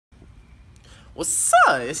What's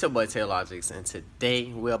up? It's your boy TaeLogics, and today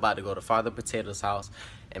we're about to go to Father Potato's house.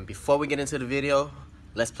 And before we get into the video,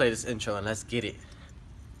 let's play this intro and let's get it.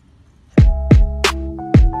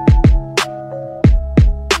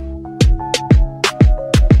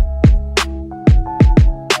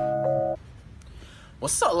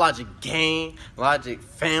 What's up, Logic Gang, Logic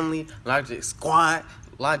Family, Logic Squad,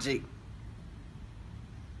 Logic...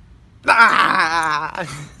 Ah!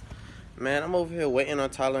 Man, I'm over here waiting on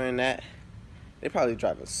Tyler and that. They probably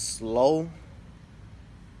driving slow.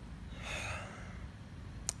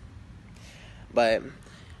 But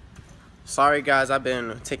sorry guys, I've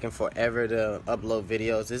been taking forever to upload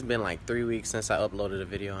videos. It's been like 3 weeks since I uploaded a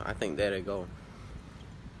video. I think there they go.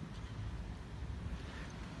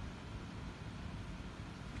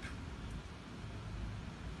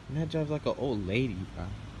 And that drives like an old lady, bro.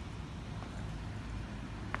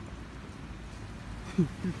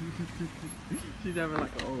 She's driving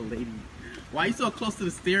like an old lady. Why are you so close to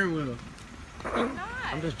the steering wheel? I'm not.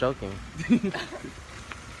 I'm just joking.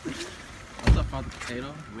 What's up, Father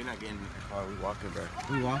Potato? We're not getting in the car. We walking, bro.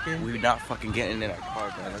 We walking? We're not fucking getting in that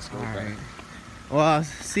car, bro. Let's go, bro. Alright. Well,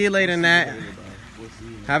 see you later, Nat.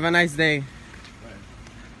 Have a nice day.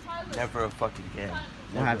 Never fucking again.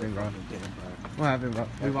 What happened, bro? What happened, bro?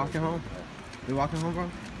 We walking home? We walking home, bro?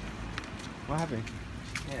 What happened?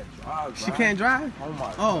 She can't drive, bro. She can't drive?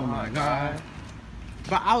 Oh my god.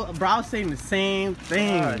 But I was saying the same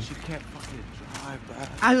thing. God, she can't fucking drive, bro.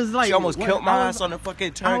 I was like, she almost killed my ass on the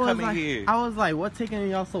fucking turn coming like, here. I was like, what's taking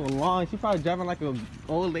y'all so long? She probably driving like an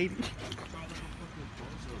old lady.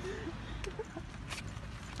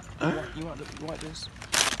 You want this?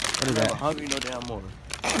 What is that? I'm hungry no damn more.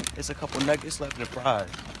 It's a couple nuggets left in the fries.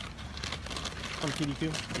 From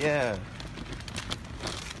TDQ? Yeah.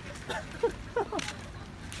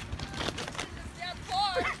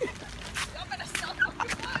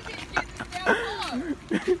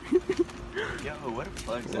 Yo, what the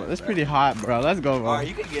fuck is that? It's pretty hot, bro. Let's go, bro. Alright,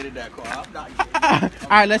 you can get in that car. I'm not getting it.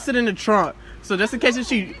 Alright, let's sit in the trunk. So just in case if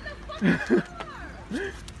she... I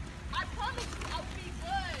promise you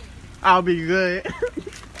I'll be good. I'll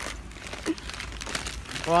be good.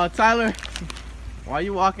 Well, Tyler, while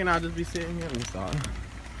you walking, I'll just be sitting here. Let me stop.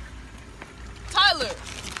 Tyler,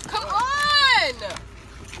 come on!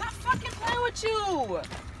 Not fucking playing with you.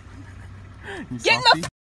 Get in the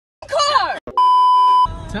car.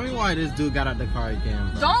 Tell me why this dude got out the car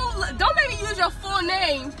again, bro. Don't make me use your full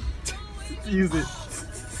name. Use it.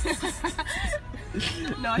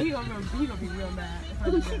 No, he gonna be real mad if I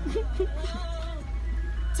do that.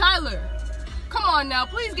 Tyler, come on now,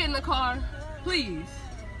 please get in the car, please.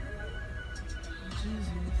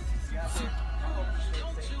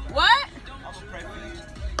 What?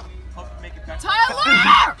 Tyler!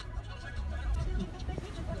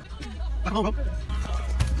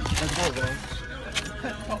 Let's go, bro.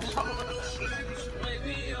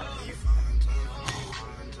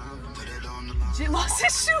 She lost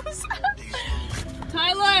his shoes.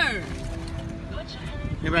 Tyler!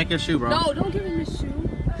 Give back your shoe, bro. No, don't give him his shoe.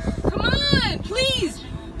 Come on, please.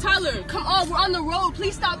 Tyler, come on, we're on the road.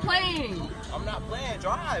 Please stop playing. I'm not playing.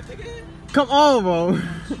 Drive, nigga. Come on, bro.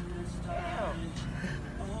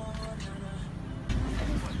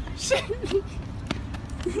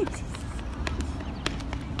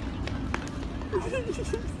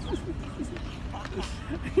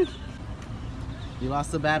 You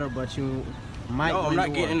lost the battle, but you might. No, I'm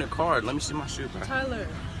not getting in the car. Let me see my shoe, bro. Tyler,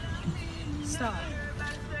 stop.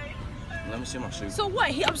 Let me see my shoe. So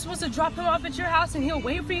what? I'm supposed to drop him off at your house and he'll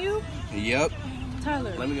wait for you? Yep.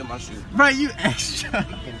 Tyler. Let me get my shoe. Bro, you extra.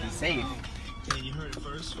 You can be safe.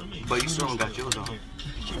 But you still don't got yours on.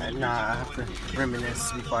 Nah, I have to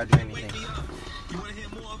reminisce before I do anything.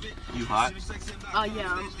 You hot?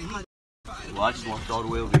 Yeah, I'm hot. Well, I just walked all the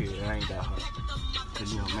way over here. I ain't that hot.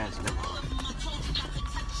 Cause you know, man's never hot.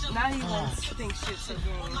 Now he wants to think shit's a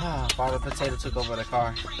game. Father Potato took over the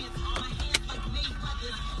car.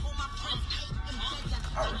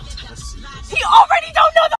 Alright, let's see. He already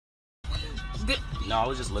don't know the. No, I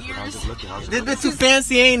was just looking. I was just looking. This bit too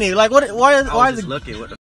fancy, ain't it? Like, what? Why is it? Looking. What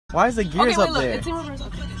the? Why is the gears Okay, wait, up look, there? it's in reverse.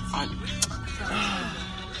 Okay. I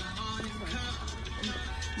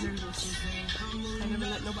never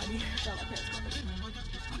let nobody tell my parents about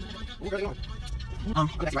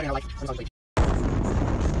it.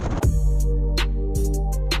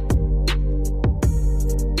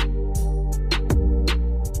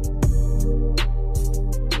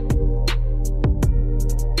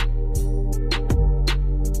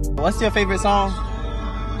 What's your favorite song?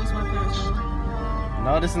 What's my favorite song?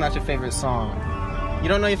 No, this is not your favorite song. You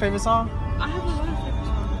don't know your favorite song? I have a lot of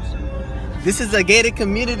favorite songs. This is a gated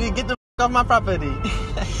community. Get the f off my property.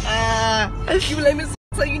 You lame as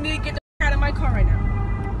so you need to get the out of my car right now.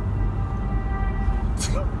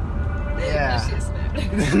 Yeah. That shit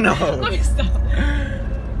snapped. No. Let me stop.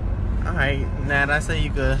 Alright, Nat, I say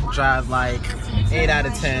you could drive like 8 out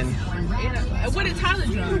of 10. What did Tyler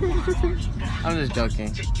drive? I'm just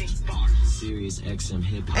joking. Serious XM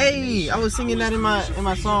hip hop. Hey, I was singing that in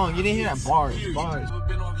my song. You didn't hear that? Bars.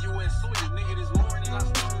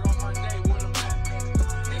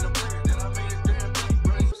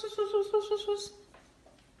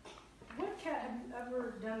 What cat have you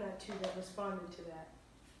ever done that to that responded to that?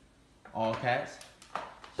 All cats?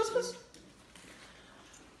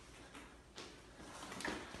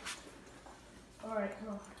 Alright, come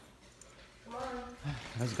on. Come on.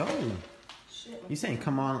 Let's go. Shit. You saying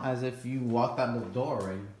come on as if you walked out the door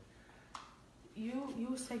already. You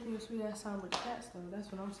was taking your sweet ass time with the cats though.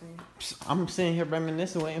 That's what I'm saying. I'm sitting here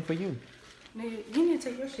reminiscing, waiting for you. Nigga, you need to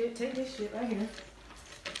take your shit. Take this shit right here.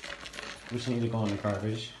 We just need to go in the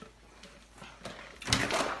garbage.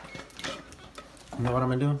 You know what I'm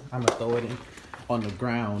gonna do? I'm gonna throw it in on the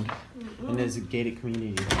ground in this gated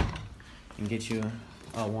community and get you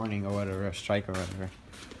a warning or whatever, a strike or whatever.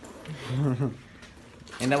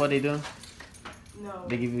 Ain't that what they do? No.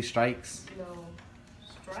 They give you strikes? No.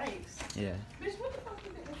 Strikes? Yeah. Bitch, what the fuck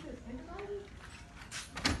you think this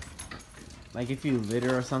is? Like if you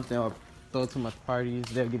litter or something or throw too much parties,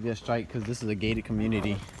 they'll give you a strike because this is a gated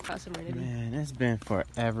community. Man, it's been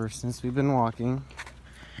forever since we've been walking.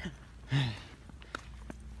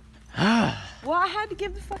 Well, I had to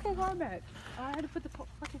give the fucking car back. I had to put the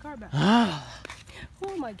fucking car back. Who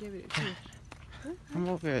am I giving it to? I'm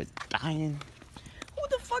over here dying. Who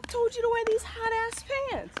the fuck told you to wear these hot ass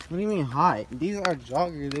pants? What do you mean hot? These are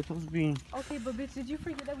joggers. They're supposed to be... Okay, but bitch, did you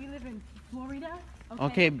forget that we live in Florida?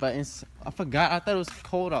 Okay, but I forgot. I thought it was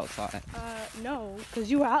cold outside. No, because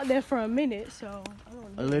you were out there for a minute, so I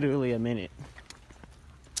don't know. Literally a minute.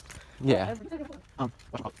 Yeah.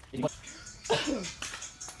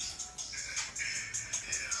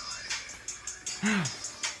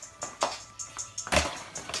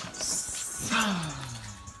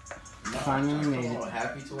 Finally made it.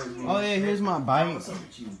 Oh yeah, here's my bike.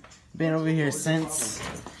 Been over here since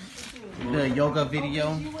the yoga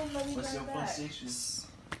video.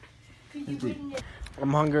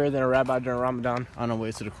 I'm hungrier than a rabbi during Ramadan. On our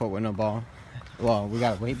way to the court with no ball. Well, we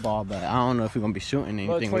got a weight ball, but I don't know if we're gonna be shooting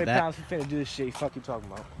anything with that. 20 pounds, we finna do this shit. Fuck you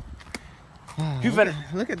talking about? You better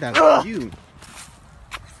look at that view.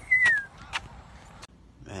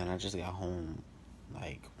 Man, I just got home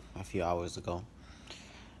like a few hours ago.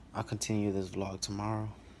 I'll continue this vlog tomorrow.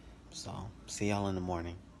 So, see y'all in the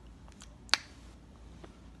morning.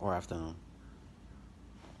 Or afternoon.